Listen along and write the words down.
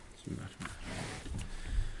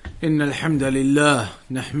إن الحمد لله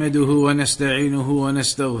نحمده ونستعينه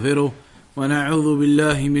ونستغفره ونعوذ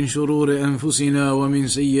بالله من شرور أنفسنا ومن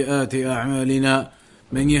سيئات أعمالنا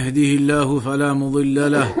من يهده الله فلا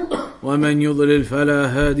مضل له ومن يضلل فلا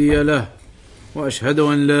هادي له وأشهد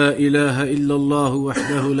أن لا إله إلا الله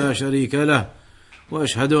وحده لا شريك له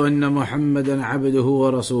وأشهد أن محمدا عبده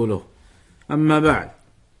ورسوله أما بعد.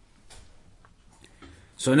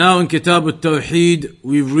 So now in Kitab Tawheed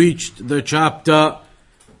we've reached the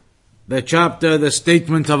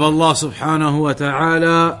statement of Allah subhanahu wa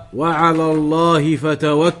ta'ala, وَعَلَى اللَّهِ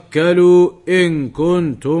فَتَوَكَّلُوا إِن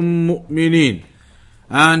كُنتُم مُؤْمِنِينَ,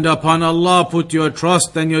 and upon Allah put your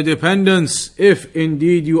trust and your dependence if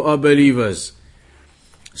indeed you are believers.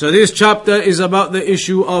 So this chapter is about the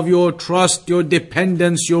issue of your trust, your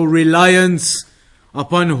dependence, your reliance.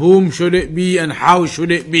 Upon whom should it be and how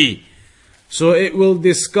should it be? So it will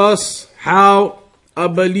discuss how a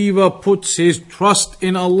believer puts his trust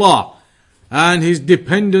in Allah and his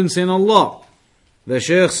dependence in Allah. The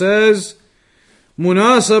Shaykh says,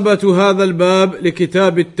 مناسبة هذا الباب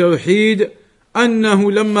لكتاب التوحيد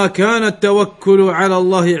أنه لما كان التوكل على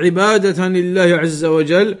الله عبادة لله عز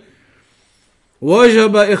وجل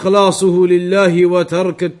وجب إخلاصه لله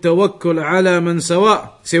وترك التوكل على من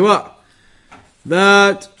سواء.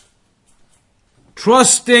 That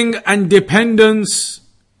trusting and dependence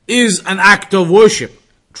is an act of worship.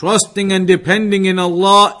 Trusting and depending in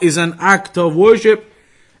Allah is an act of worship.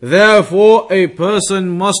 Therefore, a person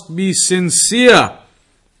must be sincere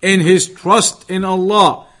in his trust in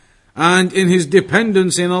Allah and in his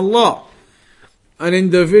dependence in Allah. An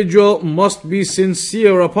individual must be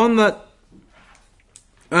sincere upon that,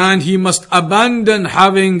 and he must abandon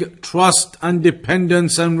having trust and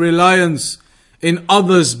dependence and reliance in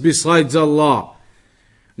others besides Allah.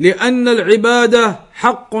 لأن العبادة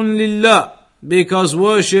حق لله, because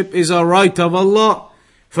worship is a right of Allah.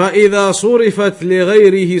 فإذا صرفت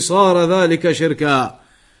لغيره صار ذلك شركا,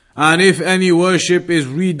 and if any worship is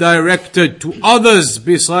redirected to others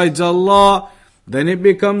besides Allah, then it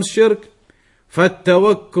becomes shirk.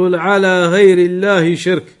 فالتوكل على غير الله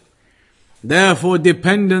شرك. Therefore,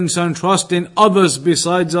 dependence and trust in others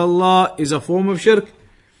besides Allah is a form of shirk.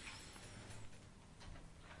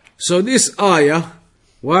 So this ayah,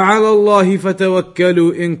 وَعَلَى اللَّهِ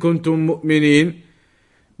فَتَوَكَّلُوا إِن كُنتُم مُؤْمِنِينَ,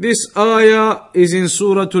 this ayah is in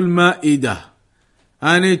Surah Al-Ma'idah,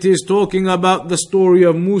 and it is talking about the story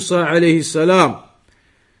of Musa alayhi salam,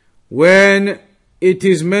 when it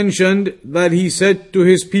is mentioned that he said to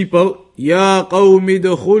his people, يَا قَوْمِ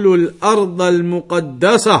ادْخُلُوا الْأَرْضَ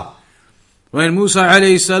الْمُقَدَّسَةَ. When Musa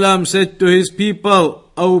alayhi salam said to his people,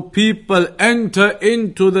 O people, enter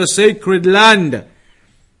into the sacred land,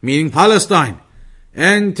 meaning Palestine,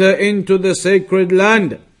 enter into the sacred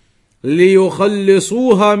land,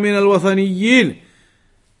 ليخلصوها من الوثنيين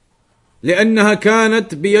لأنها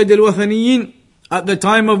كانت بيد الوثنيين. At the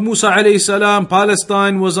time of Musa alayhi salam,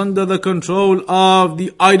 Palestine was under the control of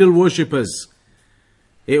the idol worshippers.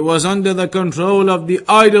 It was under the control of the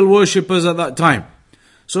idol worshippers at that time.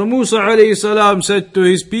 So Musa alayhi salam said to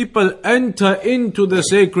his people, enter into the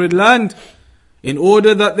sacred land in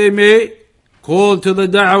order that they may call to the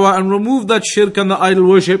da'wah and remove that shirk and the idol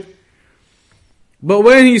worship. But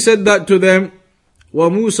when he said that to them,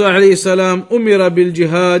 وموسى عليه السلام أمر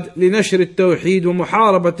بالجهاد لنشر التوحيد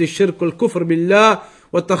ومحاربة الشرك والكفر بالله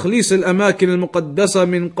وتخليص الأماكن المقدسة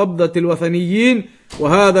من قبضة الوثنيين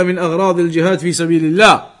وهذا من أغراض الجهاد في سبيل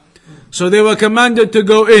الله. So they were commanded to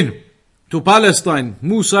go in to Palestine.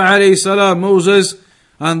 Musa alayhi salam, Moses,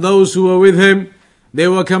 and those who were with him, they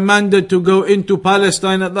were commanded to go into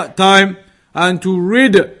Palestine at that time and to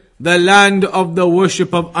rid the land of the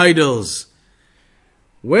worship of idols.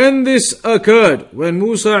 When this occurred, when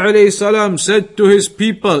Musa alayhi salam said to his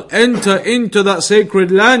people, enter into that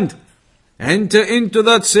sacred land, enter into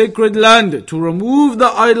that sacred land to remove the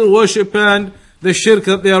idol worship and the shirk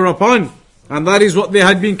that they are upon. And that is what they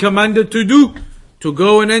had been commanded to do, to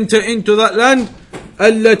go and enter into that land.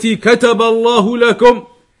 التي كتب الله لكم,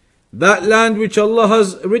 that land which Allah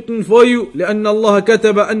has written for you. لأن الله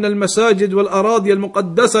كتب أن المساجد والأراضي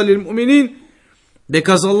المقدسة للمؤمنين,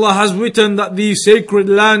 because Allah has written that these sacred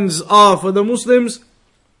lands are for the Muslims.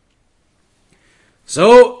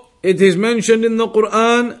 So it is mentioned in the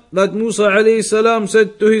Quran that Musa alayhi salam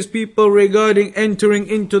said to his people regarding entering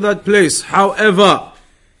into that place. However,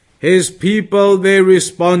 his people, they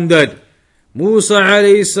responded. Musa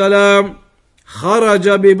alayhi salam خرج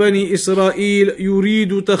ببني إسرائيل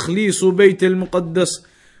يريد تخليص بيت المقدس.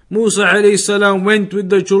 Musa alayhi salam went with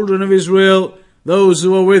the children of Israel, those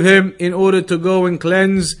who were with him, in order to go and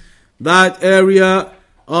cleanse that area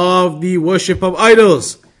of the worship of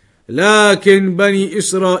idols. لكن بني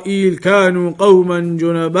إسرائيل كانوا قوما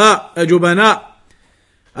جبناء.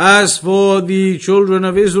 As for the children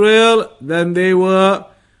of Israel, then they were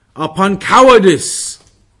upon cowardice.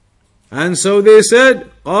 And so they said,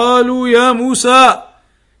 قالوا يا موسى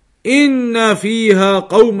إن فيها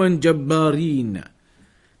قوما جبارين.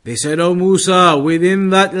 They said, O Musa,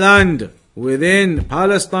 within that land, within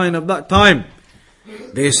Palestine of that time,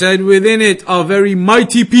 they said within it are very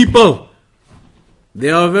mighty people.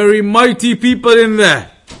 There are very mighty people in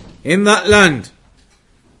there, in that land.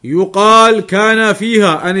 يقال كان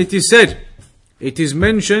فيها, and it is said, it is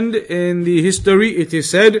mentioned in the history, it is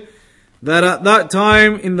said that at that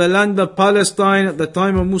time in the land of Palestine, at the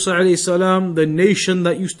time of Musa alayhi salam, the nation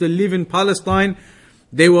that used to live in Palestine,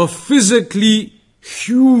 they were physically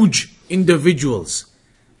huge individuals.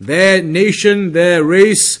 Their nation, their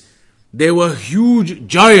race, they were huge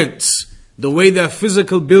giants. The way their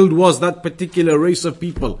physical build was, that particular race of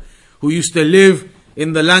people who used to live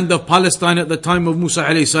in the land of Palestine at the time of Musa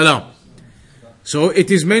alayhi salam. So it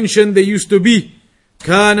is mentioned they used to be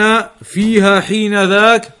كان فيها حين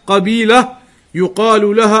ذاك قبيلة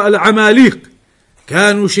يقال لها العماليق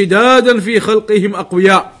كانوا شدادا في خلقهم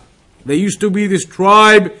أقوياء. There used to be this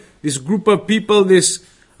tribe, this group of people, this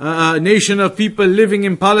nation of people living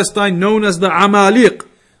in Palestine known as the Amaliq,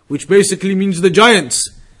 which basically means the giants.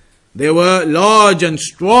 They were large and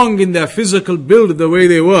strong in their physical build the way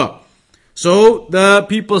they were. So the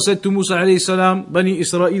people said to Musa alayhi salam, Bani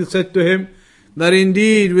Israel said to him, that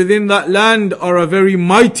indeed within that land are a very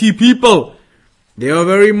mighty people. They are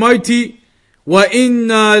very mighty.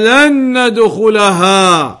 وَإِنَّا لَن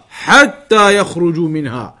نَّدْخُلَهَا حَتَّى يَخْرُجُوا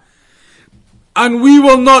مِنْهَا. And we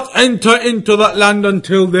will not enter into that land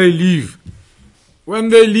until they leave. When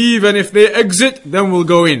they leave and if they exit, then we'll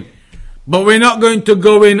go in. But we're not going to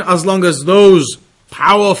go in as long as those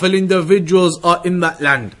powerful individuals are in that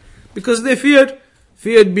land. Because they feared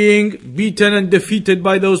being beaten and defeated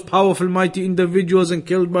by those powerful mighty individuals and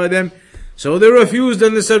killed by them. So they refused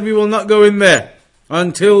and they said, we will not go in there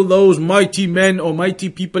until those mighty men or mighty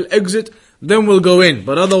people exit, then we'll go in.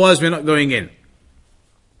 But otherwise we're not going in.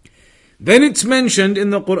 Then it's mentioned in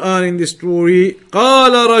the Quran in this story,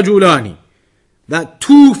 قَالَ رَجُلَانِ, that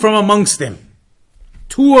two from amongst them,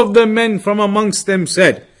 two of the men from amongst them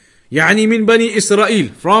said, يعني من بني إسرائيل,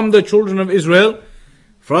 from the children of Israel,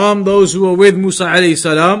 from those who were with Musa alayhi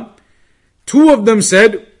salam, two of them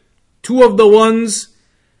said, two of the ones,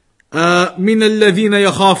 من الذين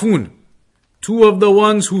يخافون, two of the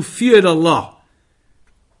ones who feared Allah,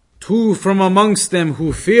 two from amongst them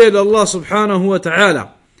who feared Allah subhanahu wa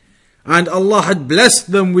ta'ala, and Allah had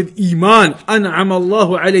blessed them with iman, أنعم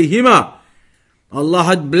الله عليهما, Allah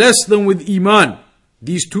had blessed them with iman,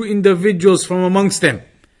 these two individuals from amongst them.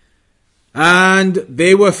 And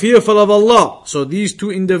they were fearful of Allah. So these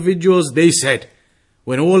two individuals, they said,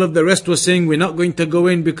 when all of the rest were saying, we're not going to go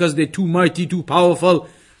in because they're too mighty, too powerful,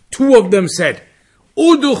 two of them said,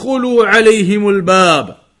 أُدْخُلُوا عَلَيْهِمُ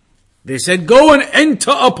الْبَابِ. They said, go and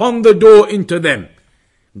enter upon the door into them.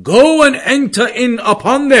 Go and enter in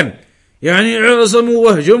upon them. يعني اعزموا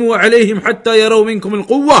وهجموا عليهم حتى يروا منكم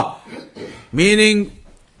القوة. Meaning,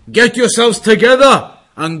 get yourselves together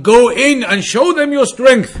and go in and show them your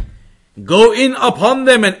strength. Go in upon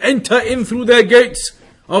them and enter in through their gates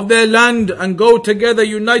of their land and go together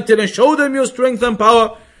united and show them your strength and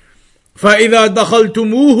power. فَإِذَا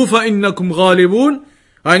دَخَلْتُمُوهُ فَإِنَّكُمْ غَالِبُونَ.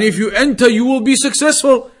 And if you enter, you will be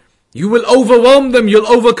successful. You will overwhelm them, you'll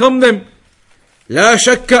overcome them. لا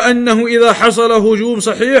شك أنه إذا حصل هجوم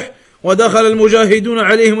صحيح ودخل المجاهدون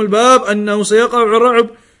عليهم الباب أنه سيقع الرعب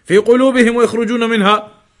في قلوبهم ويخرجون منها.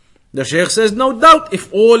 The Shaykh says, no doubt,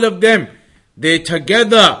 if all of them, they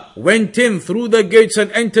together went in through the gates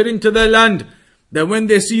and entered into their land, then when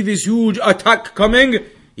they see this huge attack coming,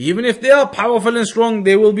 even if they are powerful and strong,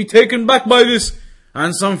 they will be taken back by this.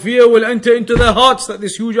 And some fear will enter into their hearts that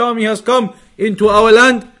this huge army has come into our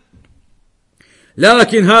land.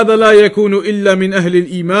 لكن هذا لا يكون إلا من أهل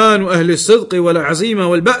الإيمان وأهل الصدق والعزيمة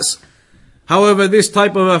والبأس. However, this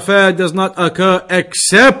type of affair does not occur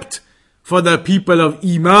except for the people of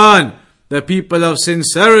Iman, the people of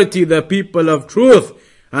sincerity, the people of truth,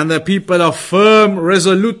 and the people of firm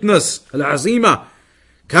resoluteness, العزيمة.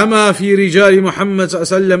 كما في رجال محمد صلى الله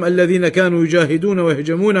عليه وسلم الذين كانوا يجاهدون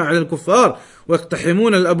ويهجمون على الكفار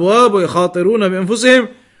ويقتحمون الأبواب ويخاطرون بأنفسهم.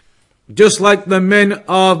 Just like the men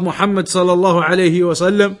of Muhammad sallallahu alayhi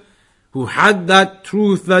wasallam, who had that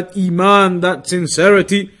truth, that iman, that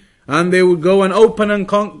sincerity, and they would go and open and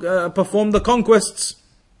perform the conquests.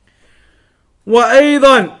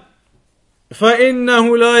 وأيضا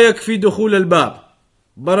فإنه لا يكفي دخول الباب.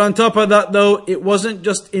 But on top of that though, it wasn't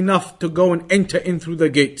just enough to go and enter in through the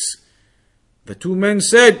gates. The two men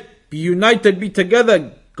said, be united, be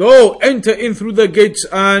together, go, enter in through the gates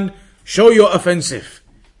and show your offensive.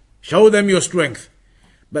 Show them your strength.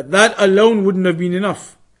 But that alone wouldn't have been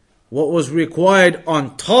enough. What was required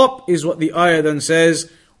on top is what the ayah then says,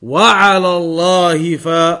 وَعَلَى اللَّهِ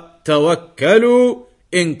فَتَوَكَّلُوا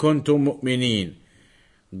إِن كُنتُم مُؤْمِنِينَ.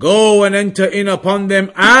 Go and enter in upon them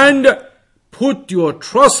and put your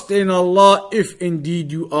trust in Allah if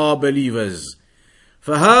indeed you are believers.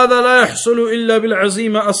 فهذا لا يحصل إلا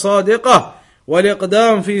بالعزيمة الصادقة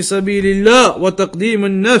والإقدام في سبيل الله وتقديم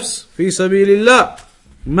النفس في سبيل الله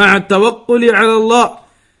مع التوكل على الله.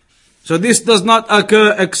 So this does not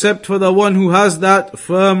occur except for the one who has that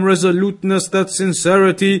firm resoluteness, that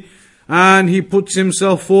sincerity, and he puts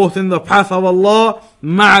himself forth in the path of Allah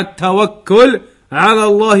مع التوكل على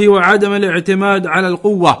الله وعدم الاعتماد على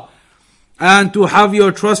القوة. And to have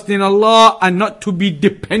your trust in Allah and not to be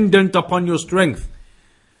dependent upon your strength.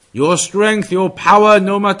 Your strength, your power,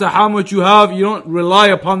 no matter how much you have, you don't rely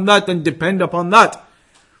upon that and depend upon that.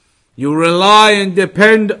 You rely and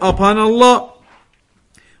depend upon Allah.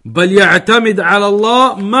 بل يعتمد على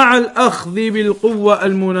الله مع الأخذ بالقوة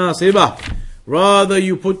المناسبة. Rather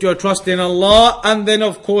you put your trust in Allah and then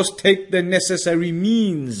of course take the necessary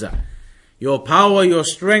means. Your power, your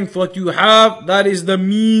strength, what you have, that is the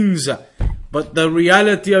means. But the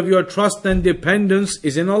reality of your trust and dependence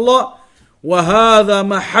is in Allah. وهذا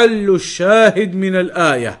محل الشاهد من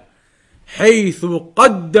الآية حيث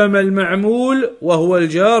قدم المعمول وهو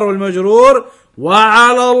الجار والمجرور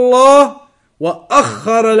وعلى الله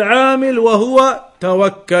وأخر العامل وهو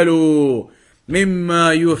توكلوا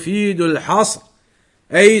مما يفيد الحصر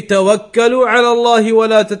أي توكلوا على الله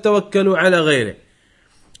ولا تتوكلوا على غيره.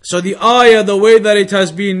 So the ayah, the way that it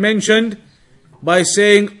has been mentioned, by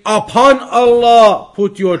saying, upon Allah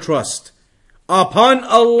put your trust. Upon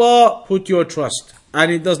Allah put your trust. And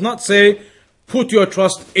it does not say, put your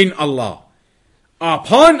trust in Allah.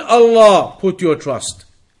 Upon Allah put your trust.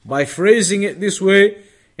 By phrasing it this way,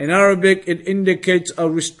 in Arabic it indicates a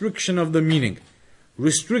restriction of the meaning.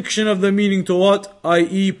 Restriction of the meaning to what?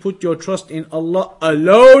 I.e. put your trust in Allah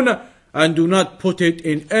alone and do not put it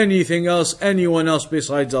in anything else, anyone else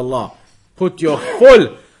besides Allah. Put your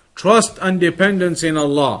full trust and dependence in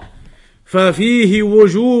Allah. ففيه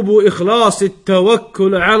وجوب إخلاص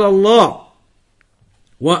التوكل على الله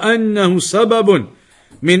وأنه سبب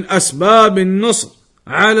من أسباب النصر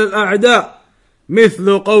على الأعداء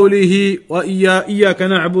مثل قوله وإياك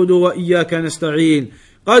نعبد وإياك نستعين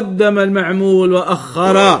قدم المعمول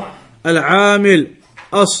وأخر العامل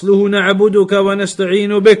أصله نعبدك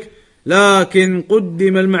ونستعين بك لكن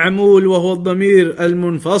قدم المعمول وهو الضمير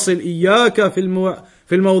المنفصل إياك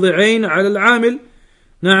في الموضعين على العامل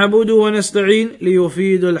نعبد ونستعين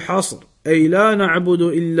ليفيد الحصر أي لا نعبد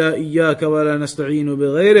إلا إياك ولا نستعين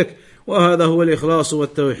بغيرك وهذا هو الإخلاص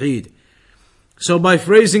والتوحيد. So by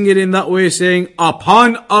phrasing it in that way, saying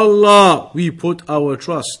upon Allah we put our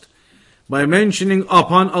trust, by mentioning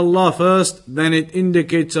upon Allah first, then it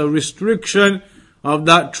indicates a restriction of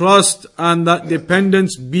that trust and that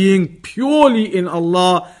dependence being purely in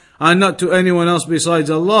Allah and not to anyone else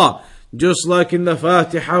besides Allah. Just like in the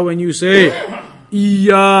Fatiha when you say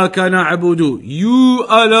إِيَّاكَ نَعْبُدُ, you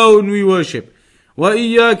alone we worship,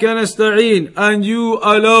 وَإِيَّاكَ نَسْتَعِينَ, and you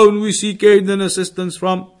alone we seek aid and assistance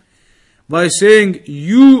from. By saying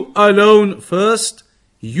you alone first,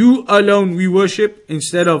 you alone we worship,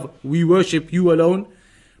 instead of we worship you alone,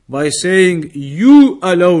 by saying you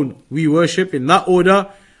alone we worship in that order,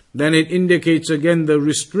 then it indicates again the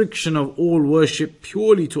restriction of all worship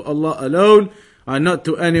purely to Allah alone and not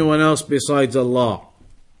to anyone else besides Allah.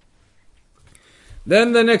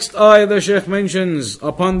 Then the next ayah the Shaykh mentions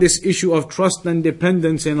upon this issue of trust and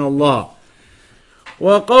dependence in Allah.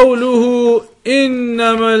 وَقَوْلُهُ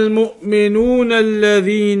إِنَّمَا الْمُؤْمِنُونَ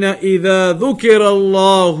الَّذِينَ إِذَا ذُكِرَ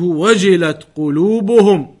اللَّهُ وَجِلَتْ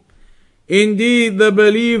قُلُوبُهُمْ. Indeed the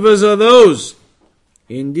believers are those.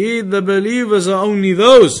 Indeed the believers are only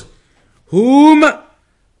those whom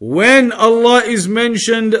when Allah is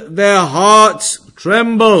mentioned their hearts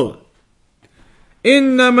tremble.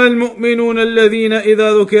 إنما المؤمنون الذين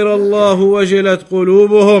إذا ذكر الله وجلت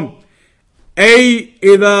قلوبهم أي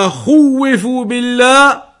إذا خوفوا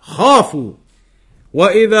بالله خافوا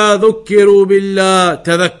وإذا ذكروا بالله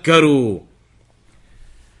تذكروا.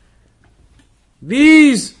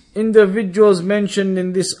 These individuals mentioned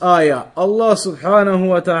in this ayah, Allah subhanahu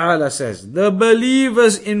wa ta'ala says, the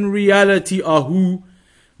believers in reality are who?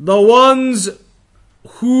 The ones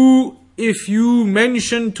who, if you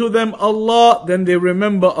mention to them Allah, then they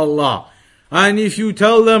remember Allah. And if you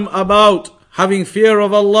tell them about having fear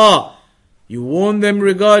of Allah, you warn them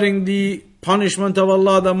regarding the punishment of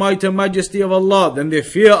Allah, the might and majesty of Allah, then they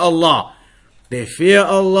fear Allah. They fear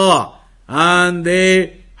Allah and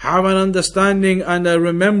they have an understanding and a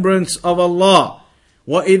remembrance of Allah.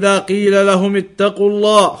 وَإِذَا قِيلَ لَهُمِ اتَّقُوا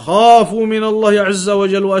اللَّهِ خَافُوا مِنَ اللَّهِ عَزَّ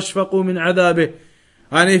وَجَلَّ وَأَشْفَقُوا مِنْ عَذَابِهِ.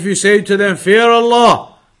 And if you say to them, fear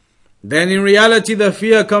Allah, then in reality the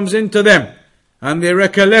fear comes into them. And they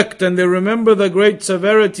recollect and they remember the great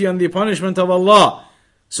severity and the punishment of Allah.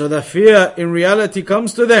 So the fear in reality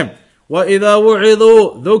comes to them. وَإِذَا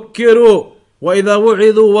وُعِظُوا ذُكِّرُوا وَإِذَا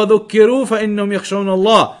وُعِظُوا وَذُكِّرُوا فَإِنَّهُمْ يَخْشَوْنَ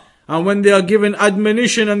اللَّهِ. And when they are given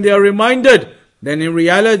admonition and they are reminded, then in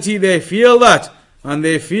reality they feel that. And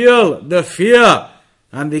they feel the fear.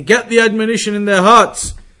 And they get the admonition in their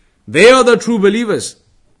hearts. They are the true believers.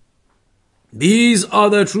 These are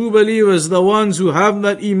the true believers, the ones who have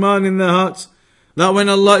that iman in their hearts. That when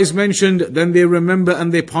Allah is mentioned, then they remember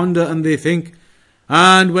and they ponder and they think.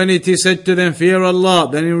 And when it is said to them, fear Allah,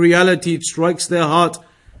 then in reality it strikes their heart.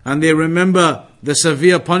 And they remember the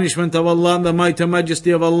severe punishment of Allah and the might and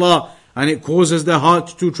majesty of Allah. And it causes their heart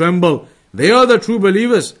to tremble. They are the true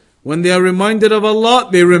believers. When they are reminded of Allah,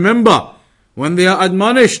 they remember. When they are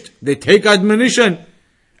admonished, they take admonition.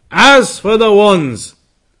 As for the ones,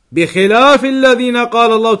 بِخِلَافِ الَّذِينَ قَالَ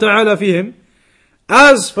اللَّهُ تَعَالَى فِيهِمْ,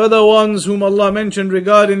 as for the ones whom Allah mentioned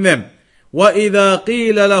regarding them, وَإِذَا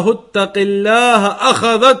قِيلَ لَهُ اتَّقِ اللَّهَ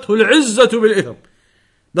أَخَذَتْهُ الْعِزَّةُ بِالْإِثْمِ.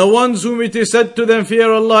 The ones whom it is said to them,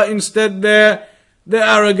 fear Allah, instead their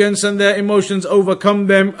arrogance and their emotions overcome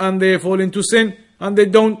them and they fall into sin and they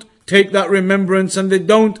don't take that remembrance and they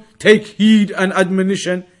don't take heed and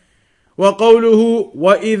admonition. وَقَوْلُهُ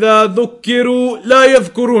وَإِذَا ذُكِّرُوا لَا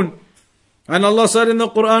يَذْكُرُونَ. And Allah said in the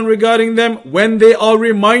Quran regarding them, when they are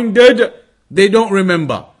reminded, they don't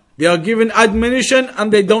remember. They are given admonition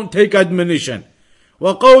and they don't take admonition.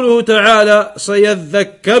 وَقَوْلُهُ تَعَالَى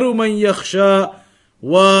سَيَذَّكَّرُ مَنْ يَخْشَى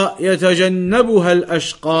وَيَتَجَنَّبُهَا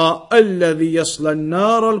الْأَشْقَى الَّذِي يَصْلَى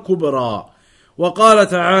النَّارَ الْكُبْرَى. وقال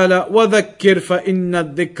تعالى وَذَكِّرْ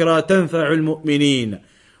فَإِنَّ الذِّكْرَى تَنْفَعُ الْمُؤْمِنِينَ.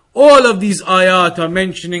 All of these ayat are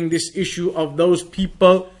mentioning this issue of those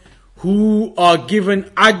people who are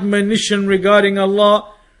given admonition regarding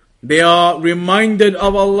Allah. They are reminded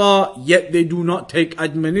of Allah, yet they do not take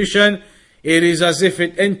admonition. It is as if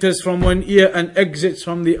it enters from one ear and exits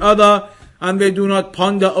from the other, and they do not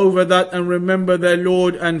ponder over that and remember their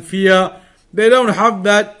Lord and fear. They don't have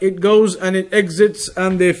that. It goes and it exits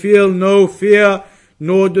and they feel no fear,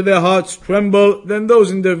 nor do their hearts tremble. Then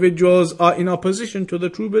those individuals are in opposition to the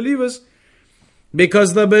true believers.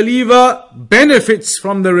 Because the believer benefits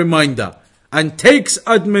from the reminder and takes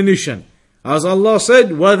admonition. As Allah said,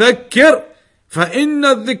 وَذَكِّرْ فَإِنَّ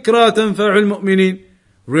الذِّكْرَى تَنْفَعُ الْمُؤْمِنِينَ.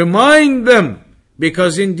 Remind them,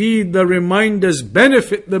 because indeed the reminders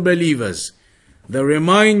benefit the believers. The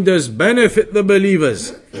reminders benefit the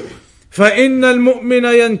believers. فَإِنَّ الْمُؤْمِنَ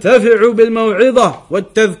يَنْتَفِعُ بِالْمَوْعِظَةِ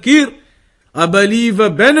وَالتَّذْكِيرِ. A believer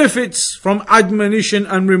benefits from admonition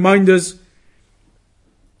and reminders.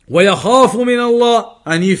 وَيَخَافُ مِنَ اللَّهِ.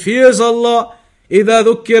 And he fears Allah. إِذَا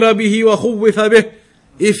ذُكِّرَ بِهِ وَخُوِّفَ بِهِ.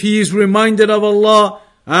 If he is reminded of Allah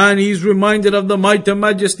and he is reminded of the might and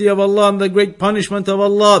majesty of Allah and the great punishment of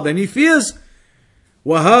Allah, then he fears.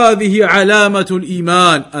 وَهَذِهِ عَلَامَةُ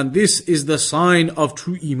الْإِيمَانِ. And this is the sign of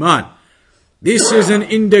true Iman. This is an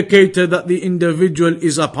indicator that the individual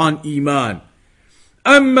is upon Iman.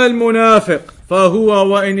 أما المنافق فهو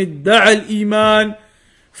وإن ادعى الإيمان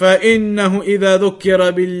فإنه إذا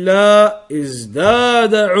ذكر بالله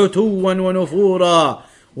ازداد عتوا ونفورا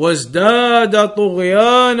وازداد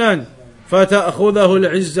طغيانا فتأخذه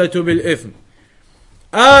العزة بالإثم.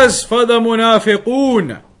 As for the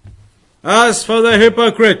munafiqun, as for the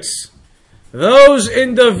hypocrites, those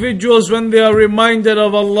individuals when they are reminded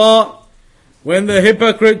of Allah, when the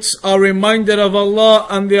hypocrites are reminded of Allah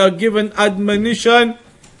and they are given admonition,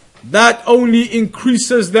 that only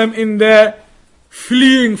increases them in their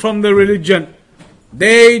fleeing from the religion.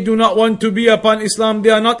 They do not want to be upon Islam.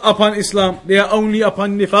 They are not upon Islam. They are only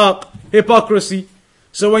upon nifaq, hypocrisy.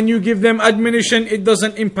 So when you give them admonition, it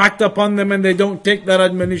doesn't impact upon them and they don't take that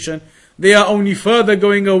admonition. They are only further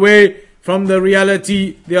going away from the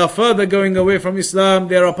reality. They are further going away from Islam.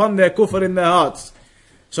 They are upon their kufr in their hearts.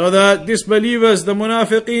 So the disbelievers, the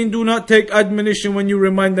munafiqeen, do not take admonition when you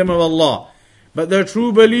remind them of Allah. But the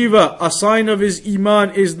true believer, a sign of his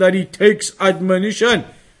iman is that he takes admonition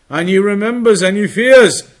and he remembers and he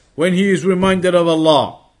fears when he is reminded of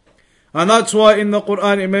Allah. And that's why in the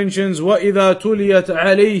Quran it mentions وَإِذَا تُلِيَتْ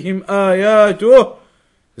عَلَيْهِمْ آيَاتُهُ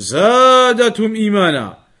زَادَتْهُمْ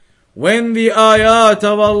إِيمَانًا. When the ayat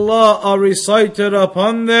of Allah are recited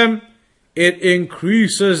upon them, it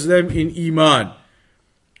increases them in iman.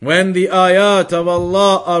 when the ayat of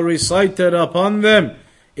Allah are recited upon them,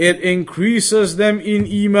 it increases them in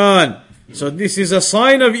iman. So this is a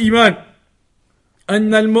sign of iman. أن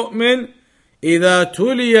المؤمن إذا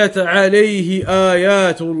تليت عليه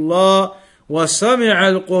آيات الله وسمع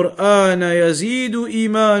القرآن يزيد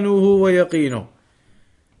إيمانه ويقينه.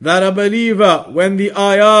 That a believer, when the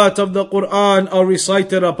ayat of the Quran are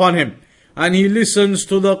recited upon him, and he listens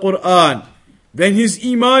to the Quran, then his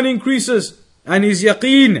iman increases, and his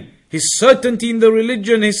yaqeen, his certainty in the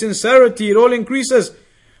religion, his sincerity, it all increases.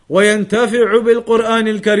 وَيَنْتَفِعُ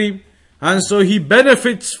بِالْقُرْآنِ الْكَرِيمِ. And so he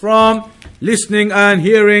benefits from listening and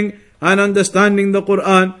hearing and understanding the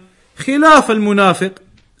Quran. خِلَافَ الْمُنَافِقِ.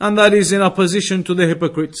 And that is in opposition to the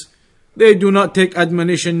hypocrites. They do not take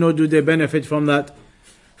admonition, nor do they benefit from that.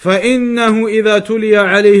 فَإِنَّهُ إِذَا تُلِيَ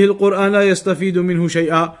عَلَيْهِ الْقُرْآنَ لَا يَسْتَفِيدُ مِنْهُ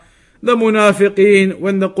شَيْئًا. The munafiqeen,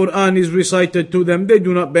 when the Quran is recited to them, they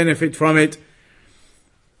do not benefit from it.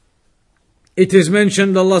 It is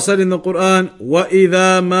mentioned, Allah said in the Quran,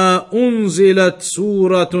 وَإِذَا مَا أُنزِلَتْ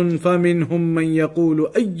سُورَةٌ فَمِنْهُمْ مَنْ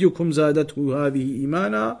يَقُولُ أَيُّكُمْ زَادَتْهُ هَذِهِ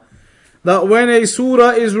إِيمَانًا. That when a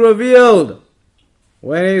surah is revealed,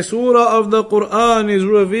 when a surah of the Quran is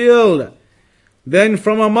revealed, then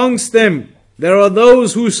from amongst them, there are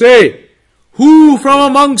those who say, who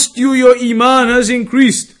from amongst you your iman has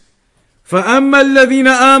increased? فَأَمَّا الَّذِينَ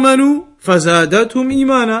آمَنُوا فَزَادَتْهُمْ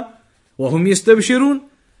إِيمَانًا وَهُمْ يَسْتَبْشِرُونَ.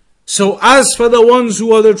 So as for the ones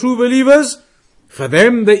who are the true believers, for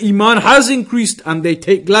them the iman has increased and they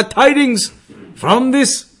take glad tidings from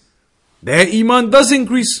this. Their iman does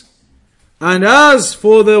increase. And as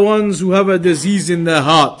for the ones who have a disease in their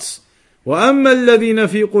hearts, وَأَمَّا الَّذِينَ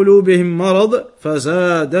فِي قُلُوبِهِمْ مَرَضٌ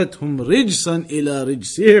فَزَادَتْهُمْ رِجْسًا إِلَى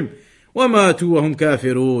رِجْسِهِمْ وَمَاتُوا وَهُمْ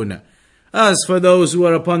كَافِرُونَ. As for those who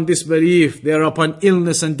are upon disbelief, they are upon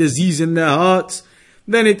illness and disease in their hearts,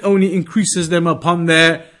 then it only increases them upon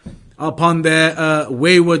their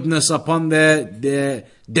waywardness, upon their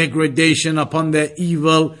degradation, upon their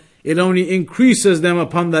evil. It only increases them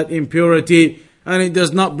upon that impurity, and it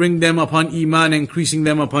does not bring them upon iman, increasing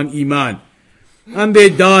them upon iman. And they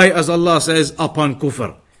die, as Allah says, upon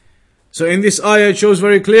kufr. So in this ayah it shows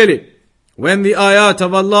very clearly, when the ayat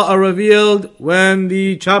of Allah are revealed, when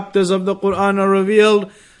the chapters of the Quran are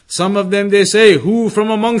revealed, some of them they say, who from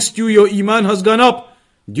amongst you your iman has gone up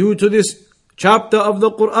due to this chapter of the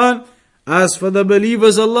Quran? As for the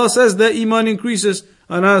believers, Allah says their iman increases,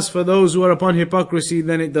 and as for those who are upon hypocrisy,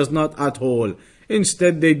 then it does not at all.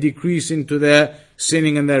 Instead they decrease into their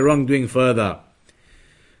sinning and their wrongdoing further.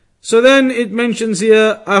 So then it mentions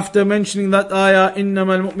here, after mentioning that ayah,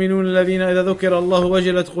 إِنَّمَا الْمُؤْمِنُونَ الَّذِينَ إِذَا ذُكِرَ اللَّهُ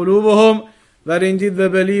وَجِلَتْ قُلُوبُهُمْ, that indeed the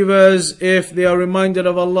believers, if they are reminded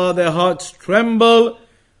of Allah, their hearts tremble.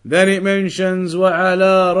 Then it mentions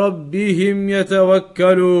وَعَلَى رَبِّهِمْ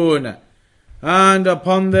يَتَوَكَّلُونَ, and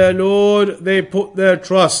upon their Lord they put their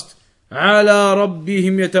trust. عَلَى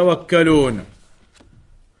رَبِّهِمْ يَتَوَكَّلُونَ.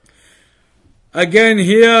 Again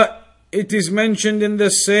here, it is mentioned in the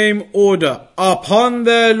same order. Upon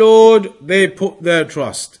their Lord they put their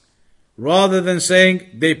trust, rather than saying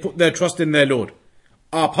they put their trust in their Lord.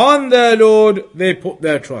 Upon their Lord they put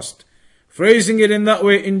their trust. Phrasing it in that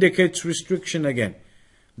way indicates restriction again,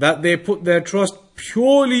 that they put their trust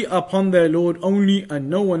purely upon their Lord only and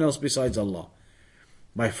no one else besides Allah.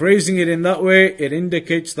 By phrasing it in that way, it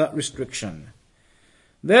indicates that restriction.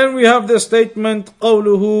 Then we have the statement,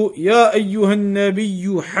 قَوْلُهُ يَا أَيُّهَا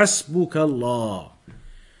النَّبِيُّ حَسْبُكَ اللَّهُ.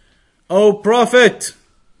 O Prophet,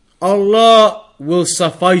 Allah will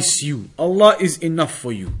suffice you. Allah is enough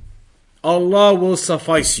for you. Allah will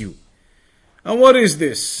suffice you. And what is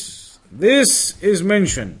this? This is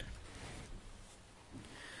mentioned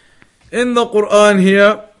in the Quran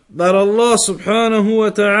here, that Allah subhanahu wa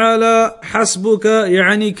ta'ala hasbuka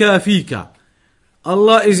يعني كافيك.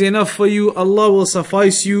 Allah is enough for you, Allah will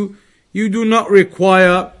suffice you. You do not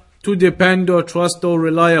require to depend or trust or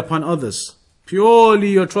rely upon others. Purely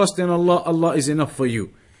your trust in Allah, Allah is enough for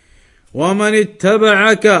you. وَمَنِ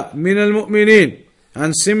اتَّبَعَكَ مِنَ الْمُؤْمِنِينَ.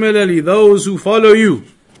 And similarly, those who follow you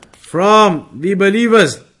from the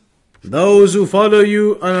believers, those who follow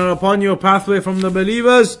you and are upon your pathway from the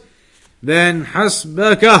believers, then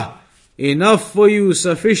hasbaka, enough for you,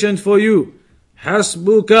 sufficient for you.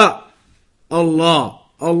 Hasbuka, Allah.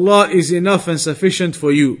 Allah is enough and sufficient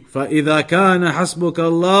for you. فَإِذَا كَانَ حَسْبُكَ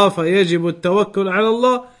اللَّهُ فَيَجِبُ التَّوَكُّلُ عَلَى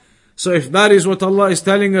اللَّهِ. So if that is what Allah is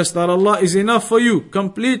telling us, that Allah is enough for you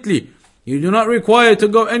completely, you do not require to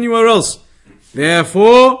go anywhere else.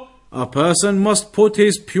 Therefore, a person must put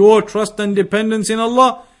his pure trust and dependence in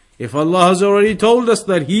Allah. If Allah has already told us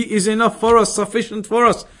that He is enough for us, sufficient for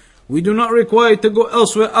us, we do not require to go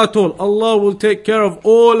elsewhere at all. Allah will take care of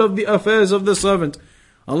all of the affairs of the servant.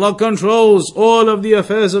 Allah controls all of the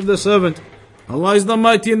affairs of the servant. Allah is the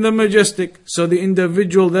mighty and the majestic. So the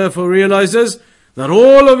individual therefore realizes that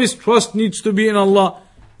all of his trust needs to be in Allah,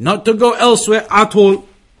 not to go elsewhere at all.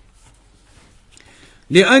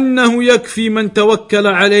 لأنه يكفي من توكل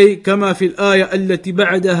عليه كما في الآية التي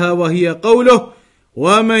بعدها وهي قوله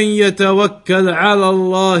ومن يتوكل على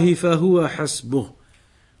الله فهو حسبه.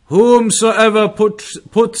 Whomsoever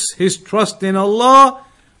puts his trust in Allah,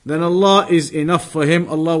 then Allah is enough for him.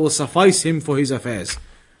 Allah will suffice him for his affairs.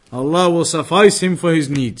 Allah will suffice him for his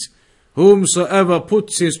needs. Whomsoever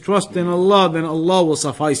puts his trust in Allah, then Allah will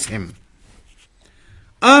suffice him.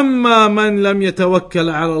 أما من لم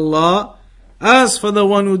يتوكل على الله, as for the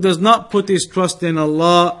one who does not put his trust in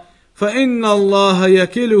Allah, فإن الله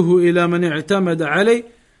يكله إلى من اعتمد عليه,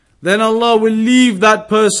 then Allah will leave that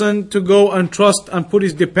person to go and trust and put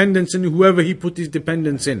his dependence in whoever he put his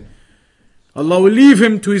dependence in. Allah will leave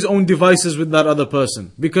him to his own devices with that other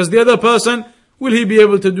person. Because the other person, will he be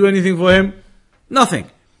able to do anything for him?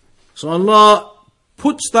 Nothing. So Allah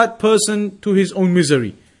puts that person to his own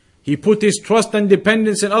misery. He put his trust and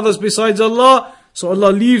dependence in others besides Allah, so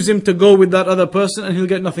Allah leaves him to go with that other person and he'll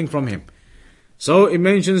get nothing from him. So it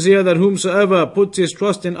mentions here that whomsoever puts his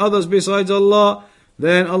trust in others besides Allah,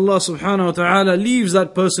 then Allah subhanahu wa ta'ala leaves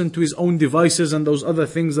that person to his own devices and those other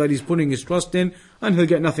things that he's putting his trust in, and he'll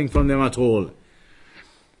get nothing from them at all.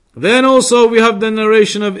 Then also we have the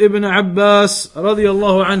narration of Ibn Abbas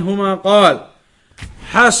radiyallahu anhuma قال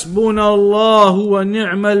حسبنا الله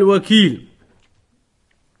ونعم الوكيل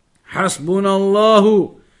حسبنا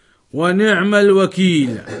الله ونعم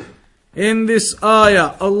الوكيل. In this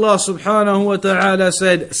ayah, Allah subhanahu wa ta'ala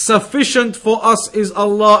said, sufficient for us is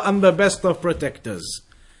Allah and the best of protectors.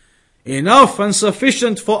 Enough and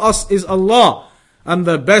sufficient for us is Allah and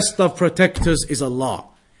the best of protectors is Allah.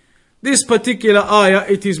 This particular ayah,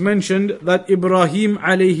 it is mentioned that Ibrahim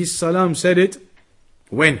alayhi salam said it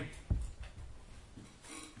when?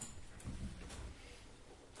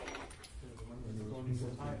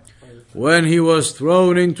 When he was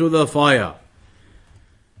thrown into the fire.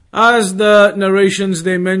 As the narrations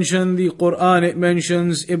they mention, the Quran it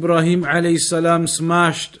mentions, Ibrahim alayhi salam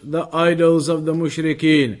smashed the idols of the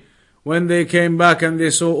mushrikeen. When they came back and they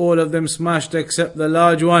saw all of them smashed except the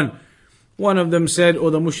large one of them said,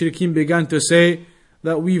 or the mushrikeen began to say,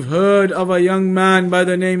 that we've heard of a young man by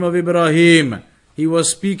the name of Ibrahim. He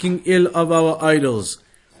was speaking ill of our idols.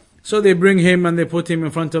 So they bring him and they put him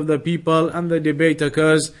in front of the people and the debate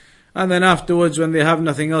occurs. And then afterwards, when they have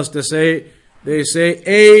nothing else to say, they say,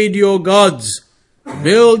 aid your gods,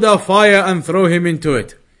 build a fire and throw him into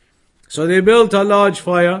it. So they built a large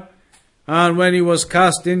fire, and when he was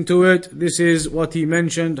cast into it, this is what he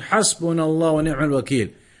mentioned, Hasbunallah wa ni'mal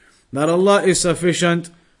wakil, that Allah is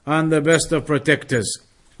sufficient and the best of protectors.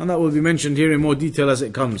 And that will be mentioned here in more detail as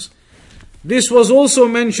it comes. This was also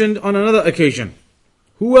mentioned on another occasion.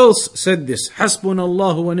 Who else said this?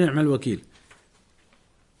 Hasbunallah wa ni'mal wakil.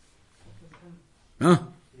 Huh?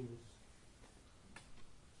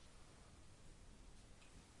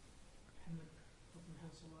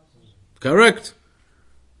 Correct.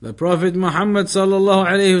 The Prophet Muhammad sallallahu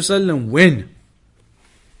alayhi wasallam. When?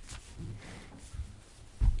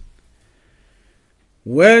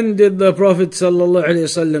 When did the Prophet sallallahu alayhi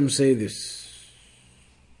wasallam say this?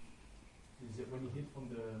 Is it when he hid from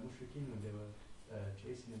the mushrikeen when they were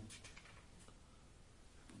chasing him?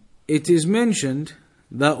 It is mentioned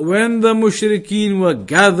that when the mushrikeen were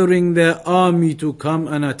gathering their army to come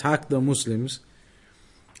and attack the Muslims,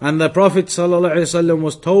 and the Prophet ﷺ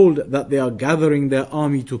was told that they are gathering their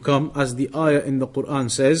army to come, as the ayah in the Quran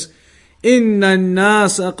says, إِنَّ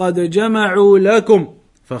النَّاسَ قَدْ جَمَعُوا لَكُمْ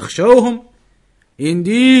فَاخْشَوْهُمْ.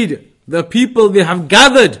 Indeed, the people, they have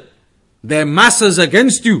gathered their masses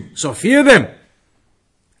against you, so fear them.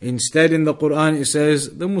 Instead, in the Quran it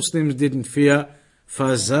says, the Muslims didn't fear,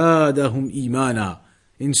 فَزَادَهُمْ إِيمَانًا.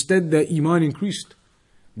 Instead, their iman increased.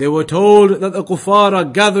 They were told that the kuffar are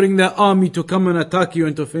gathering their army to come and attack you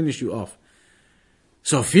and to finish you off.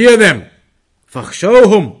 So fear them.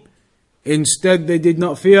 فَخْشَوْهُمْ. Instead, they did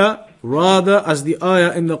not fear. Rather, as the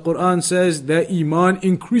ayah in the Quran says, their iman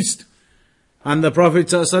increased. And the Prophet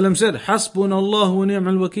ﷺ said, Hasbunallah wa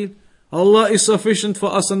ni'mal wakil. Allah is sufficient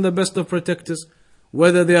for us and the best of protectors.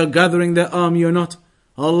 Whether they are gathering their army or not,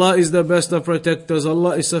 Allah is the best of protectors.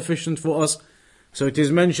 Allah is sufficient for us. So it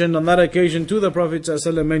is mentioned on that occasion too, the Prophet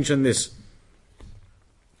ﷺ mentioned this.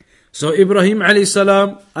 So Ibrahim alayhi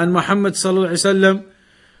salam and Muhammad sallallahu alayhi wasallam,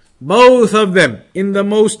 both of them in the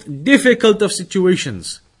most difficult of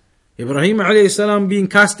situations. Ibrahim alayhi salam being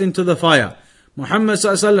cast into the fire. Muhammad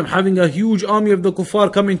sallallahu alayhi wasallam having a huge army of the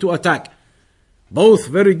kuffar coming to attack. both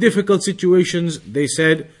very difficult situations, they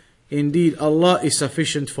said, indeed Allah is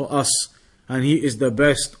sufficient for us and He is the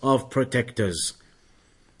best of protectors.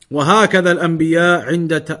 وَهَكَذَا الْأَنْبِيَاء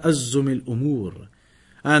عِنْدَ تَأَزُّمِ الْأُمُورِ.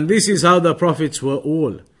 And this is how the prophets were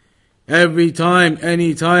all. Every time,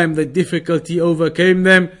 any time the difficulty overcame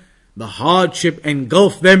them, the hardship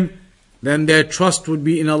engulfed them, then their trust would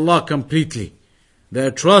be in Allah completely.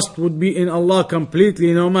 Their trust would be in Allah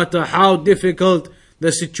completely, no matter how difficult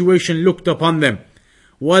the situation looked upon them.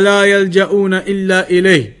 وَلَا يَلْجَؤُونَ إِلَّا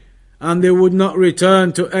إِلَيْهِ. And they would not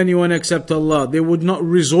return to anyone except Allah. They would not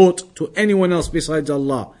resort to anyone else besides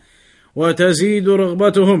Allah. وَتَزِيدُ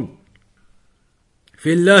رَغْبَتُهُمْ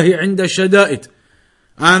فِي اللَّهِ عِنْدَ الشَّدَائِدِ.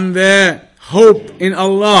 And their hope in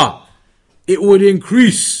Allah, it would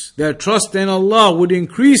increase. Their trust in Allah would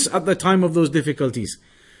increase at the time of those difficulties.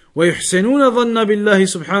 وَيُحْسِنُونَ ظَنَّ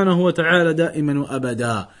بِاللَّهِ سُبْحَانَهُ وَتَعَالَى دَائِمًا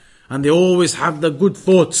وَأَبَدًا. And they always have the good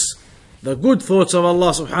thoughts of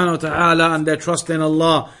Allah subhanahu wa ta'ala, and their trust in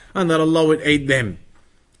Allah, and that Allah would aid them.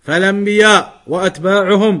 فَالْأَنْبِيَاء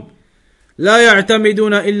وَأَتْبَاعُهُمْ لَا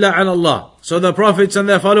يَعْتَمِدُونَ إِلَّا عَلَى اللَّهِ. So the prophets and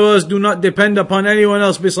their followers do not depend upon anyone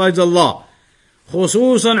else besides Allah.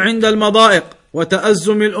 خصوصا عند المضائق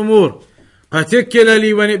وتأزم الأمور.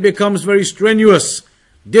 Particularly when it becomes very strenuous,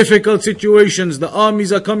 difficult situations, the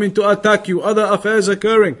armies are coming to attack you, other affairs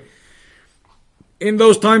occurring. In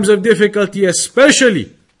those times of difficulty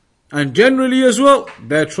especially, and generally as well,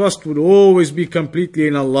 their trust would always be completely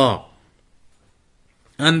in Allah.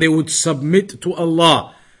 And they would submit to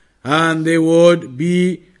Allah. And they would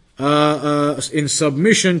be in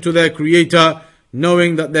submission to their Creator,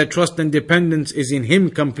 knowing that their trust and dependence is in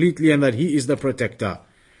Him completely and that He is the protector.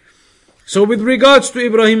 So with regards to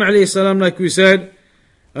Ibrahim alayhi salam, like we said,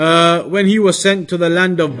 when he was sent to the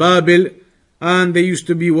land of Babil, and they used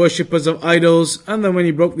to be worshippers of idols, and then when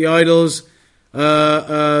he broke the idols,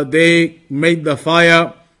 they made the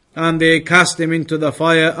fire, and they cast him into the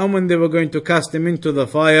fire, and when they were going to cast him into the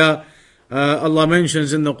fire, Allah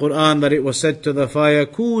mentions in the Quran that it was said to the fire,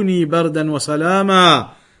 Kuni bardan wa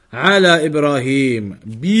salama ala Ibrahim.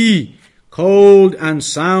 Be cold and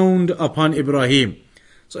sound upon Ibrahim.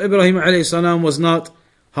 So Ibrahim alayhi salam was not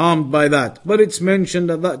harmed by that. But it's mentioned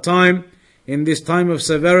at that time, in this time of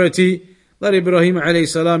severity, that Ibrahim alayhi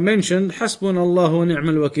salam mentioned, Hasbunallahu wa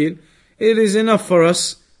ni'mal wakil. It is enough for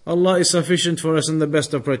us. Allah is sufficient for us and the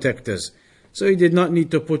best of protectors. So he did not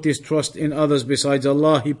need to put his trust in others besides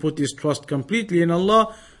Allah. He put his trust completely in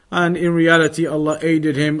Allah, and in reality Allah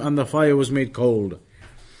aided him and the fire was made cold.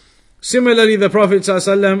 Similarly, the Prophet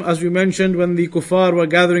ﷺ, as we mentioned, when the kuffar were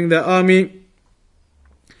gathering their army,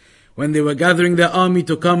 when they were gathering their army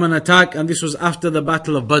to come and attack, and this was after the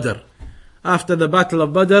battle of Badr. After the battle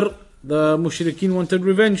of Badr, the mushrikeen wanted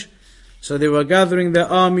revenge. So they were gathering their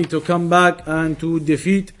army to come back and to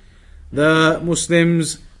defeat the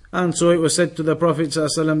Muslims. And so it was said to the Prophet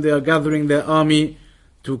ﷺ, they are gathering their army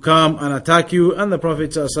to come and attack you. And the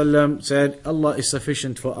Prophet ﷺ said, Allah is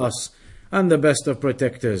sufficient for us and the best of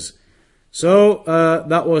protectors. So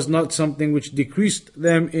that was not something which decreased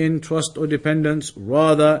them in trust or dependence.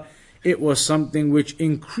 Rather, it was something which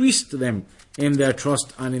increased them in their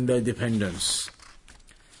trust and in their dependence.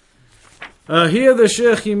 Here the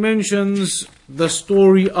Shaykh, he mentions the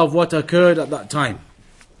story of what occurred at that time.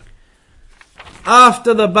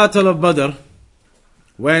 After the battle of Badr,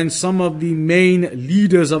 when some of the main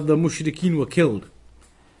leaders of the mushrikeen were killed,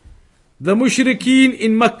 the mushrikeen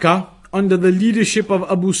in Mecca, under the leadership of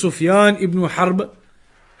Abu Sufyan ibn Harb,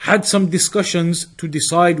 had some discussions to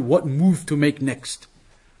decide what move to make next.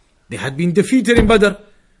 They had been defeated in Badr,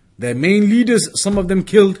 their main leaders, some of them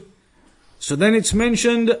killed. So then it's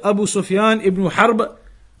mentioned Abu Sufyan ibn Harb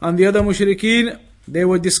and the other mushrikeen, they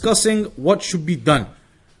were discussing what should be done.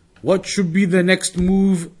 What should be the next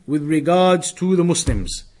move with regards to the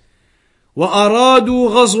Muslims. وَأَرَادُوا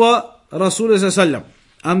غَزْوَ رَسُولِ sallam.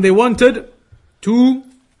 And they wanted to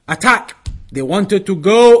attack. They wanted to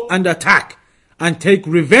go and attack and take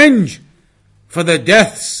revenge for the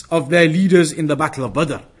deaths of their leaders in the Battle of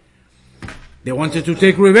Badr. They wanted to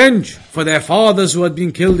take revenge for their fathers who had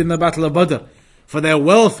been killed in the Battle of Badr, for their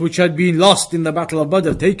wealth which had been lost in the Battle of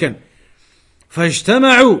Badr, taken.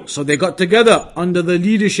 فَاجْتَمَعُوا. So they got together under the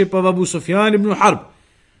leadership of Abu Sufyan ibn Harb,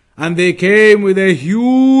 and they came with a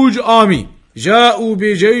huge army. جَاءُوا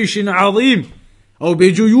بِجَيْشٍ عَظِيمٍ أو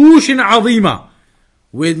بِجُيُوشٍ عَظِيمًا.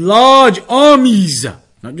 With large armies,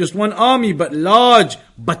 not just one army, but large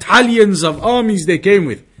battalions of armies they came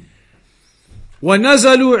with.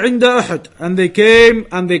 وَنَزَلُوا عِنْدَ أُحُدٍ. And they came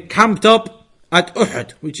and they camped up at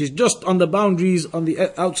Uhud, which is just on the boundaries, on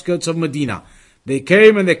the outskirts of Medina. They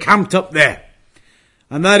came and they camped up there.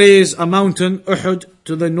 And that is a mountain, Uhud,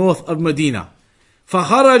 to the north of Medina.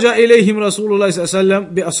 فخرج إليهم رسول الله صلى الله عليه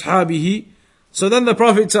وسلم بأصحابه. So then the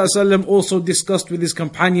Prophet صلى الله عليه وسلم also discussed with his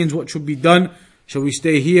companions what should be done. Shall we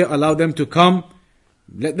stay here, allow them to come,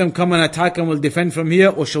 let them come and attack and we'll defend from here,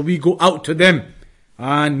 or shall we go out to them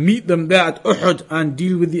and meet them there at Uhud and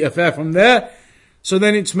deal with the affair from there? So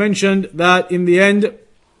then it's mentioned that in the end,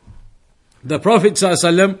 the Prophet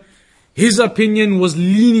ﷺ, his opinion was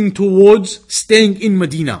leaning towards staying in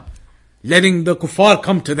Medina, letting the kuffar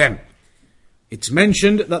come to them. It's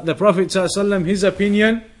mentioned that the Prophet ﷺ, his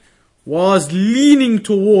opinion was leaning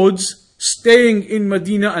towards staying in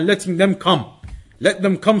Medina and letting them come. Let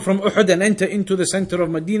them come from Uhud and enter into the center of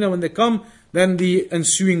Medina. When they come, then the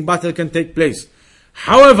ensuing battle can take place.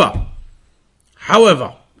 However,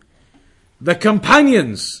 the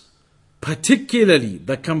companions, particularly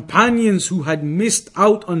the companions who had missed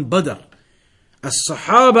out on Badr,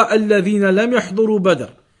 الصحابة الذين لم يحضروا بدر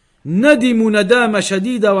ندموا ندامة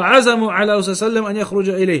شديدة وعزموا على رسول الله أن يخرج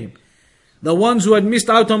إليهم. The ones who had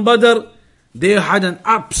missed out on Badr, they had an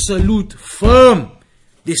absolute firm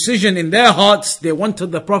decision in their hearts. They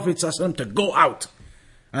wanted the Prophet ﷺ to go out.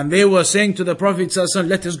 And they were saying to the Prophet ﷺ,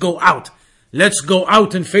 let us go out. Let's go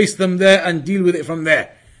out and face them there and deal with it from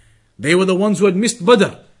there. They were the ones who had missed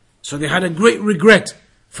Badr. So they had a great regret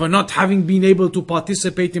for not having been able to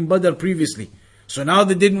participate in Badr previously. So now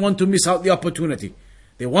they didn't want to miss out the opportunity.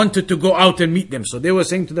 They wanted to go out and meet them. So they were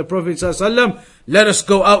saying to the Prophet ﷺ, let us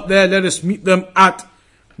go out there, let us meet them at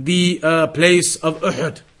the place of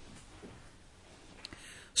Uhud.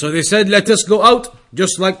 So they said, let us go out,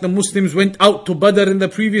 just like the Muslims went out to Badr in the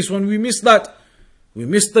previous one. We missed that. We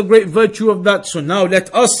missed the great virtue of that. So now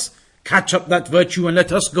let us catch up that virtue and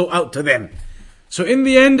let us go out to them. So in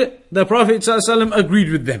the end, the Prophet ﷺ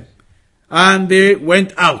agreed with them. And they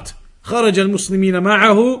went out. خرج المسلمين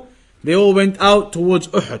معه. They all went out towards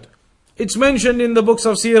Uhud. It's mentioned in the books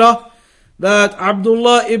of Seerah that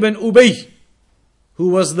Abdullah ibn Ubay, who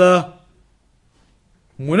was the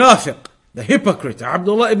munafiq, the hypocrite,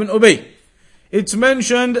 Abdullah ibn Ubay. It's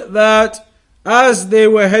mentioned that as they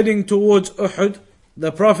were heading towards Uhud,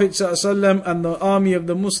 the Prophet ﷺ and the army of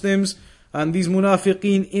the Muslims and these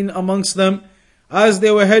munafiqeen in amongst them, as they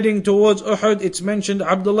were heading towards Uhud, it's mentioned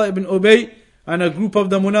Abdullah ibn Ubay and a group of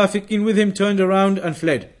the munafiqeen with him turned around and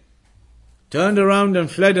fled. Turned around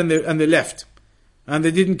and fled and they left. And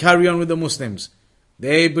they didn't carry on with the Muslims.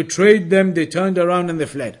 They betrayed them, they turned around and they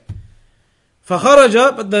fled.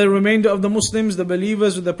 فَخَرَجَ, but the remainder of the Muslims, the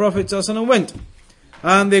believers with the Prophet ﷺ went.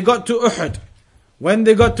 And they got to Uhud. When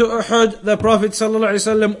they got to Uhud, the Prophet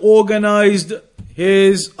ﷺ organized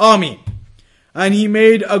his army. And he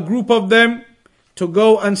made a group of them to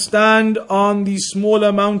go and stand on the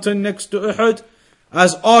smaller mountain next to Uhud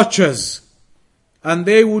as archers. And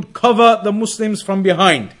they would cover the Muslims from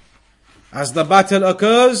behind. As the battle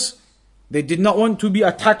occurs, they did not want to be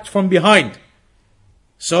attacked from behind.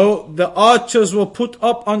 So the archers were put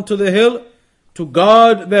up onto the hill to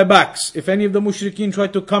guard their backs. If any of the mushrikeen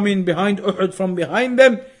tried to come in behind Uhud from behind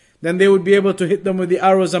them, then they would be able to hit them with the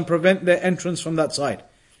arrows and prevent their entrance from that side.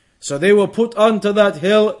 So they were put onto that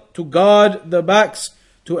hill to guard the backs,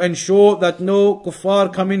 to ensure that no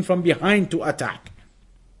kuffar come in from behind to attack.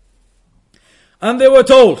 And they were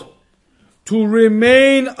told to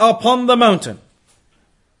remain upon the mountain.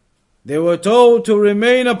 They were told to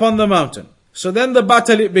remain upon the mountain. So then the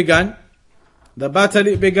battle it began. The battle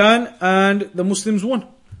it began and the Muslims won.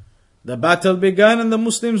 The battle began and the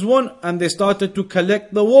Muslims won. And they started to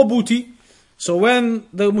collect the war booty. So when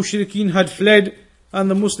the mushrikeen had fled and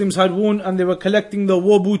the Muslims had won and they were collecting the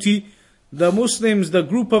war booty, the Muslims, the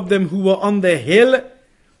group of them who were on the hill,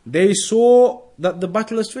 they saw that the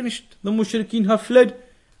battle is finished. The mushrikeen have fled.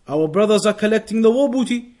 Our brothers are collecting the war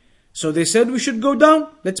booty. So they said we should go down.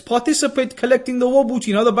 Let's participate collecting the war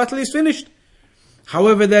booty. Now the battle is finished.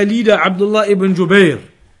 However, their leader Abdullah ibn Jubair,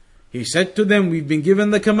 he said to them, we've been given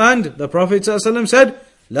the command. The Prophet ﷺ said,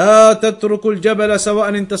 لا تتركوا الجبل سواء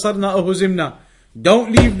انتصرنا أو هزمنا.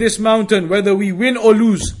 Don't leave this mountain whether we win or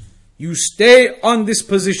lose. You stay on this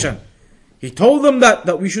position. He told them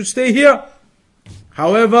that we should stay here.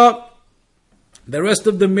 However, the rest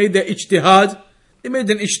of them made their ijtihad. They made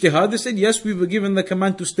an ijtihad. They said, yes, we were given the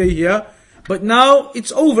command to stay here. But now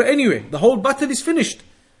it's over anyway. The whole battle is finished.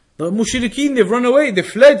 The mushrikeen, they've run away, they've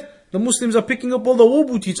fled. The Muslims are picking up all the war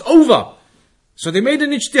booty. It's over. So they made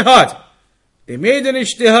an ijtihad.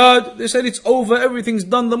 They said, it's over, everything's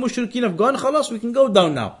done. The mushrikeen have gone. Khalas, we can go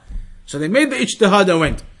down now. So they made the ijtihad and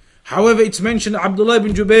went. However, it's mentioned Abdullah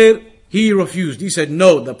ibn Jubair, he refused. He said,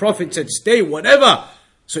 no, the Prophet said, stay, whatever.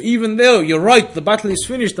 So even though you're right, the battle is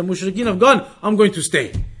finished, the mushrikeen have gone, I'm going to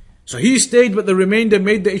stay. So he stayed, but the remainder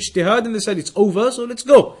made the ijtihad and they said, it's over, so let's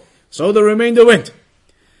go. So the remainder went.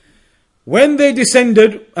 When they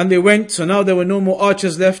descended and they went, so now there were no more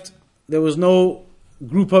archers left. There was no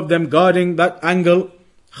group of them guarding that angle.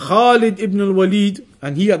 Khalid ibn al-Walid,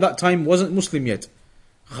 and he at that time wasn't Muslim yet.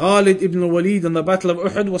 Khalid ibn al-Walid in the Battle of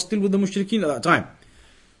Uhud was still with the mushrikeen at that time.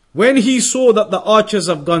 When he saw that the archers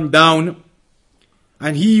have gone down,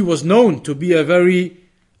 and he was known to be a very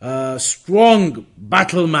strong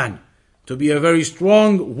battleman, to be a very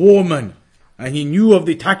strong warman, and he knew of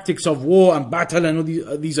the tactics of war and battle and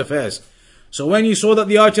all these affairs. So when he saw that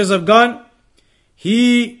the archers have gone,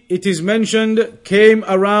 he, it is mentioned, came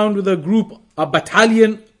around with a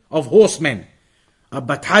battalion of horsemen. A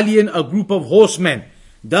battalion, a group of horsemen.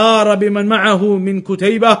 دار بمن معه من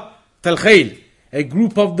كتيبة كالخيل. A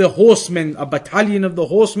group of the horsemen, a battalion of the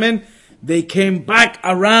horsemen, they came back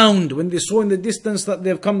around. When they saw in the distance that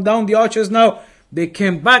they've come down, the archers now, they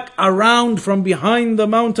came back around from behind the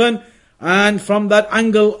mountain and from that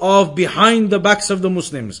angle of behind the backs of the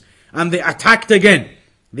Muslims. And they attacked again.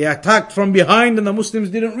 They attacked from behind, and the Muslims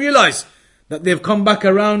didn't realize that they've come back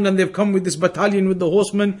around and they've come with this battalion with the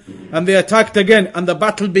horsemen, and they attacked again, and the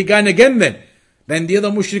battle began again then. Then the other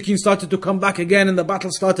mushrikeen started to come back again, and the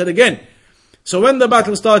battle started again. So when the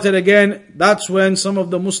battle started again, that's when some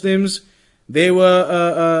of the Muslims,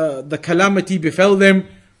 the calamity befell them,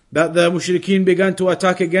 that the mushrikeen began to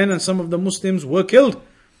attack again, and some of the Muslims were killed.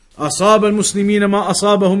 أصاب المسلمين ما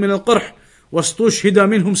أصابهم من القرح واستشهد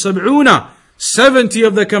منهم 70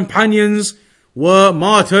 of the companions were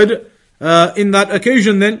martyred in that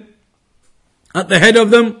occasion then. At the head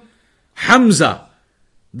of them, Hamza,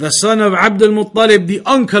 the son of Abdul Muttalib, the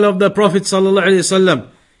uncle of the Prophet sallallahu alaihi wasallam.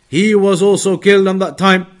 He was also killed on that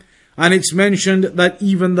time. And it's mentioned that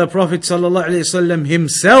even the Prophet sallallahu alaihi wasallam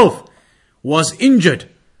himself was injured.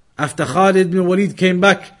 After Khalid ibn Walid came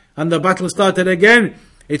back and the battle started again,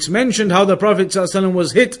 it's mentioned how the Prophet sallallahu alaihi wasallam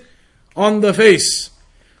was hit on the face,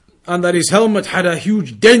 and that his helmet had a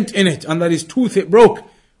huge dent in it, and that his tooth it broke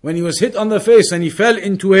when he was hit on the face, and he fell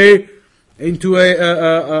into a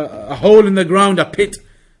hole in the ground, a pit.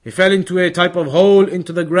 He fell into a type of hole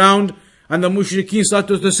into the ground, and the mushrikeen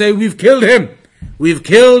started to say, "We've killed him. We've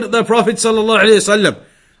killed the Prophet sallallahu alaihi wasallam."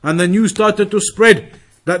 And the news started to spread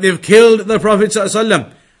that they've killed the Prophet sallallahu alaihi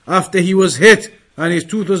wasallam after he was hit and his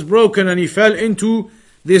tooth was broken and he fell into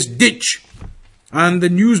this ditch. And the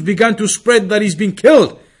news began to spread that he's been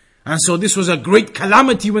killed. And so this was a great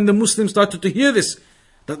calamity when the Muslims started to hear this,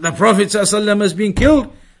 that the Prophet ﷺ has been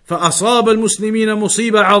killed. فأصاب المسلمين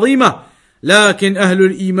مصيبة عظيمة لكن أهل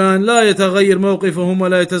الإيمان لا يتغير موقفهم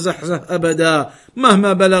ولا يتزحزح أبدا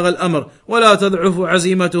مهما بلغ الأمر ولا تضعف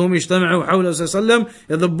عزيمتهم اجتمعوا حول صلى الله عليه وسلم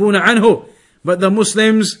يذبون عنه. But the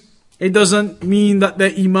Muslims, it doesn't mean that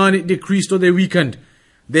their iman it decreased or they weakened.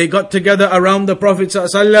 They got together around the Prophet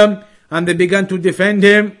ﷺ and they began to defend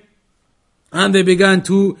him, and they began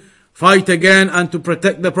to fight again and to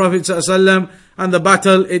protect the Prophet ﷺ, and the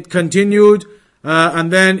battle it continued,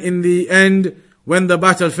 and then in the end, when the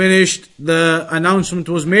battle finished, the announcement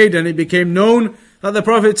was made and it became known that the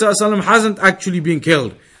Prophet ﷺ hasn't actually been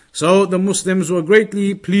killed. So the Muslims were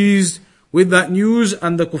greatly pleased with that news,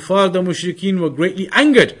 and the kuffar, the mushrikeen, were greatly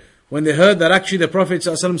angered when they heard that actually the Prophet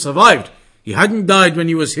ﷺ survived. He hadn't died when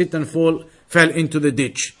he was hit and fell into the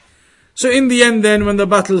ditch. So in the end then, when the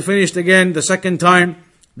battle finished again, the second time,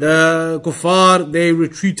 the kuffar, they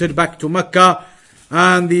retreated back to Mecca,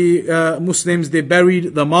 and the Muslims, they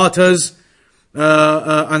buried the martyrs.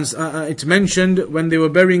 And it's mentioned when they were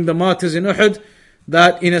burying the martyrs in Uhud,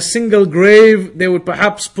 that in a single grave, they would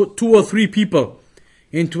perhaps put 2 or 3 people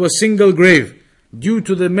into a single grave, due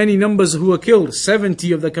to the many numbers who were killed,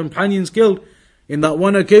 70 of the companions killed in that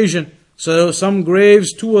one occasion. So some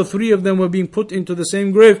graves, 2 or 3 of them were being put into the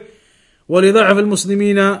same grave. وَلِضَعْفِ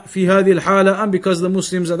الْمُسْلِمِينَ فِي هَذِي الْحَالَةِ. And because the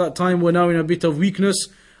Muslims at that time were now in a bit of weakness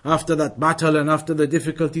after that battle and after the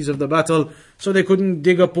difficulties of the battle, so they couldn't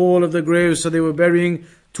dig up all of the graves, so they were burying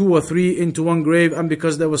 2 or 3 into one grave, and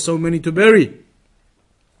because there were so many to bury.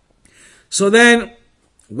 So then,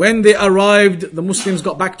 when they arrived, the Muslims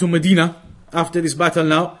got back to Medina after this battle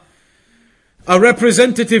now. A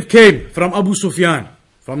representative came from Abu Sufyan,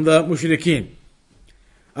 from the mushrikeen.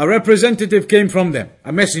 A representative came from them,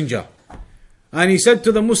 a messenger. And he said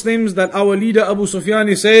to the Muslims that our leader Abu Sufyan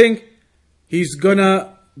is saying he's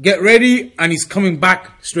gonna get ready and he's coming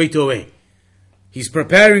back straight away. He's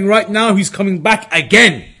preparing right now, he's coming back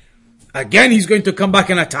again. Again he's going to come back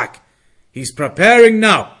and attack. He's preparing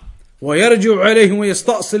now. وَيَرْجُعُ عَلَيْهِمْ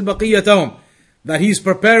وَيَسْتَأْصِلْ بَقِيَّتَهُمْ. That he's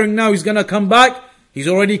preparing now, he's gonna come back. He's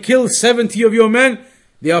already killed 70 of your men.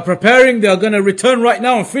 They are preparing, they are gonna return right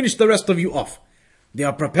now and finish the rest of you off. They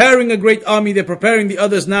are preparing a great army, they're preparing the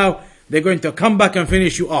others now. They're going to come back and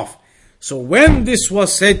finish you off. So when this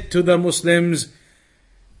was said to the Muslims,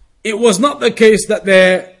 it was not the case that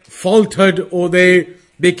they faltered or they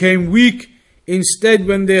became weak. Instead,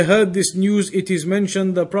 when they heard this news, it is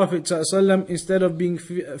mentioned the Prophet ﷺ, instead of being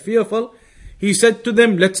fearful, he said to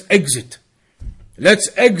them, let's exit. Let's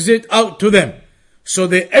exit out to them. So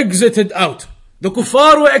they exited out. The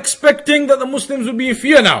kuffar were expecting that the Muslims would be in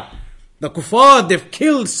fear now. The kuffar, they've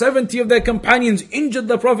killed 70 of their companions, injured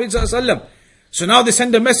the Prophet ﷺ. So now they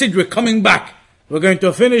send a message, we're coming back. We're going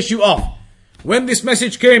to finish you off. When this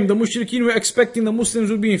message came, the mushrikeen were expecting the Muslims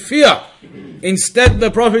would be in fear. Instead,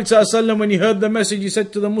 the Prophet ﷺ, when he heard the message, he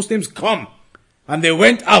said to the Muslims, come. And they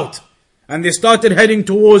went out. And they started heading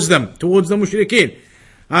towards them, towards the mushrikeen.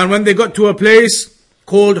 And when they got to a place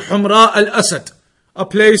called Humra al-Asad, a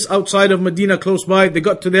place outside of Medina close by, they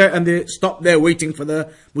got to there and they stopped there waiting for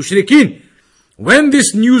the mushrikeen. When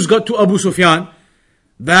this news got to Abu Sufyan,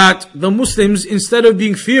 that the Muslims, instead of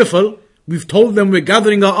being fearful, we've told them we're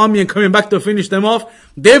gathering our army and coming back to finish them off,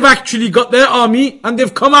 they've actually got their army and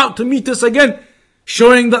they've come out to meet us again,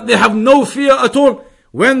 showing that they have no fear at all.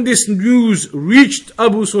 When this news reached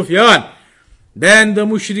Abu Sufyan, then the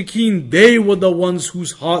mushrikeen, they were the ones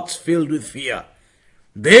whose hearts filled with fear.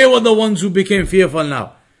 They were the ones who became fearful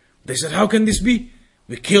now. They said, how can this be?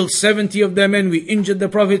 We killed 70 of their men, we injured the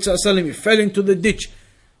Prophet ﷺ, we fell into the ditch.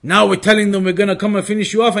 Now we're telling them we're going to come and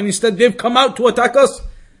finish you off, and instead they've come out to attack us.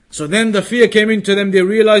 So then the fear came into them. They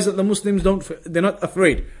realized that the Muslims they're not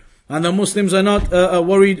afraid. And the Muslims are not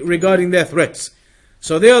worried regarding their threats.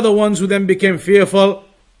 So they are the ones who then became fearful.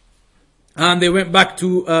 And they went back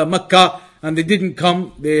to Mecca, and they didn't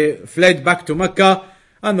come. They fled back to Mecca,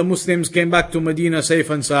 and the Muslims came back to Medina safe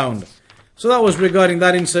and sound. So that was regarding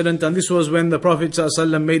that incident, and this was when the Prophet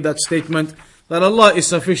ﷺ made that statement that Allah is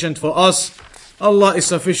sufficient for us. Allah is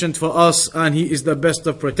sufficient for us, and He is the best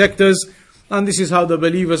of protectors. And this is how the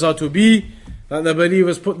believers are to be, that the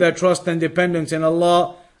believers put their trust and dependence in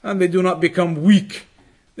Allah, and they do not become weak.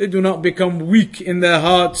 They do not become weak in their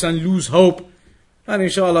hearts and lose hope. And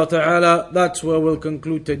inshallah ta'ala, that's where we'll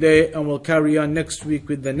conclude today, and we'll carry on next week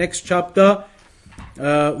with the next chapter,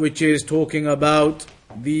 which is talking about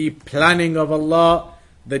the planning of Allah,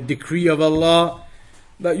 the decree of Allah,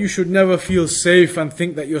 that you should never feel safe and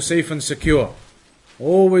think that you're safe and secure.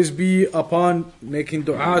 Always be upon making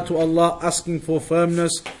dua to Allah, asking for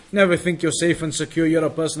firmness. Never think you're safe and secure, you're a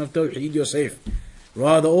person of Tawheed, you're safe.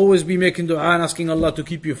 Rather, always be making dua and asking Allah to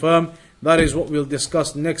keep you firm. That is what we'll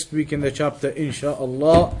discuss next week in the chapter,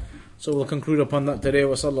 inshaAllah. So we'll conclude upon that today.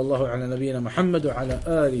 Wa sallallahu ala nabiyyina Muhammad wa ala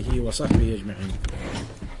alihi wa sahbihi ajma'in.